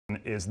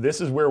is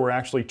this is where we're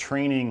actually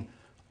training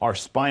our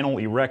spinal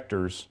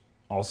erectors,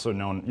 also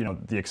known,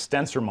 the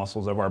extensor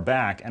muscles of our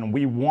back, and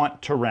we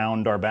want to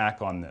round our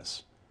back on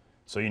this.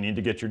 So you need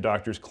to get your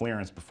doctor's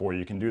clearance before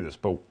you can do this.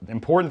 But the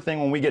important thing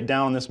when we get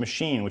down on this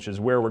machine, which is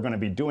where we're going to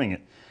be doing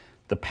it,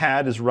 the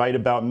pad is right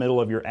about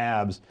middle of your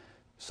abs,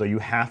 so you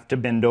have to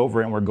bend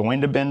over, and we're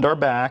going to bend our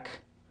back.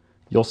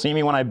 You'll see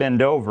me when I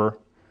bend over,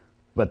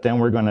 but then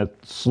we're going to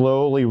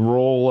slowly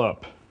roll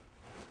up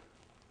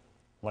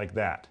like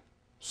that.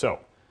 So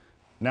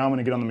now I'm going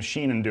to get on the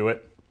machine and do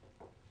it.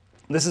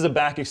 This is a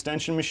back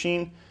extension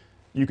machine.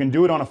 You can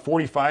do it on a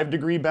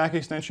 45-degree back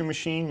extension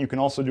machine. You can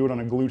also do it on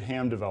a glute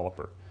ham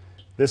developer.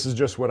 This is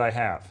just what I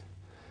have.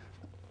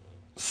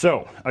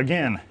 So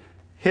again,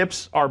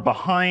 hips are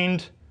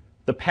behind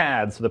the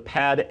pad, so the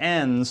pad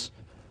ends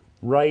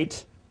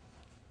right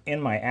in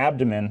my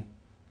abdomen,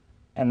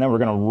 and then we're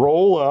going to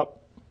roll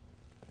up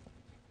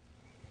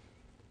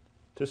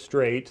to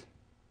straight,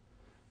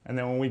 and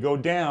then when we go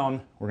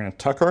down, we're going to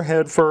tuck our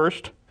head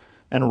first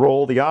and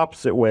roll the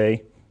opposite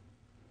way,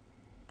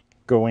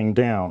 going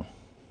down.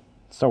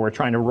 So we're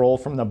trying to roll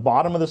from the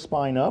bottom of the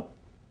spine up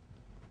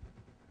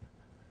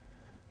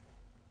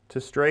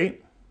to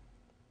straight,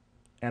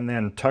 and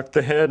then tuck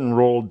the head and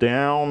roll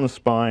down the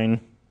spine,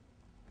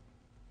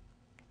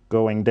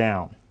 going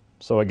down.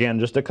 So again,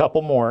 just a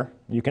couple more.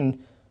 You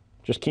can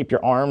just keep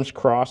your arms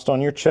crossed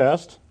on your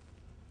chest.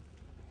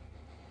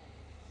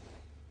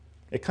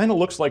 It kind of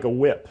looks like a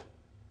whip.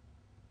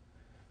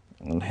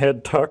 And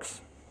head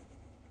tucks.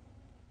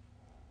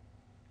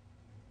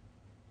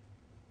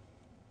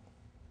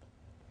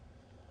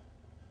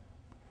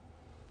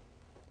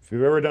 If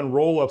you've ever done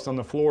roll-ups on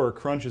the floor or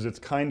crunches, it's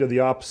kind of the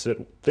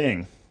opposite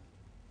thing.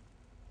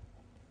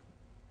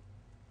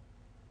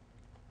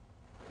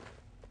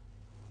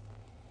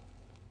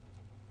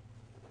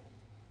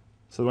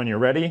 So when you're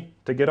ready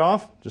to get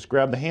off, just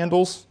grab the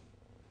handles,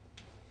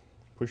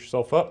 push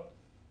yourself up,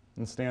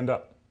 and stand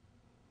up.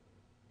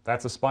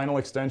 That's a spinal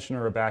extension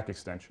or a back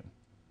extension.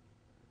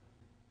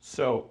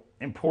 So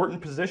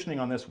important positioning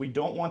on this, we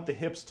don't want the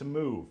hips to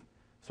move.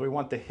 So we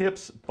want the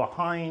hips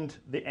behind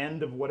the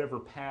end of whatever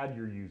pad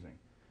you're using,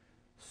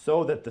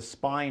 so that the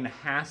spine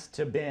has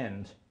to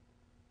bend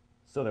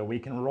so that we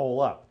can roll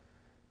up.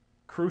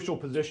 Crucial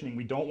positioning,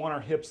 we don't want our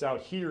hips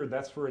out here.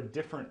 That's for a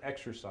different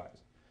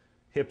exercise.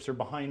 Hips are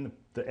behind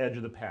the edge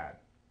of the pad.